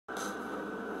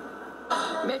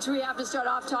Mitch, we have to start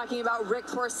off talking about Rick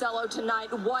Porcello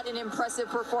tonight. What an impressive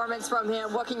performance from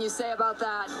him. What can you say about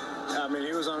that? I mean,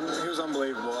 he was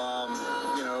unbelievable.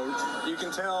 You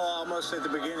can tell almost at the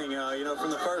beginning,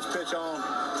 from the first pitch on,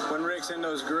 when Rick's in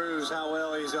those grooves, how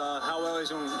well he's going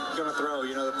to throw.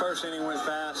 The first inning went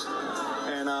fast,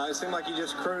 and it seemed like he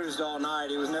just cruised all night.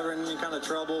 He was never in any kind of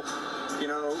trouble.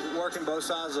 Working both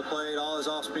sides of the plate, all his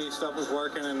off-speed stuff was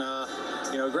working, and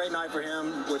great night for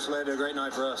him, which led to a great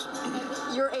night for us.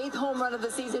 Your 8th home run of the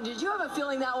season. Did you have a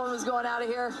feeling that one was going out of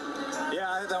here?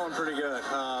 Yeah, I hit that one pretty good.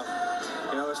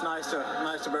 It's nice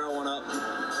to barrel one up.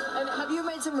 And have you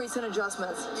made some recent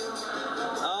adjustments?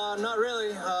 Not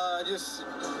really.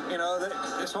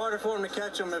 It's harder for them to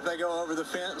catch them if they go over the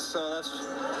fence. So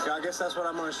I guess that's what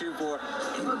I'm going to shoot for.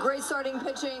 Great starting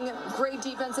pitching, great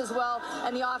defense as well,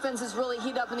 and the offense has really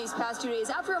heated up in these past 2 days.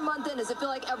 After a month in, does it feel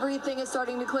like everything is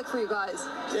starting to click for you guys?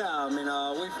 Yeah, I mean,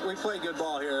 we played good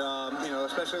ball here.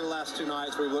 Especially the last 2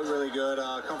 nights, we looked really good.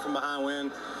 Come from behind,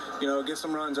 win. Get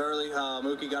some runs early.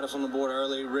 Mookie got us on the board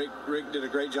early. Rick did a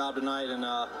great job tonight, and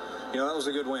that was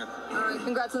a good win. All right,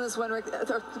 congrats on this win, Rick.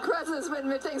 Congrats on this win,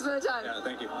 Mitch. Thanks for the time. Yeah,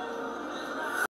 thank you.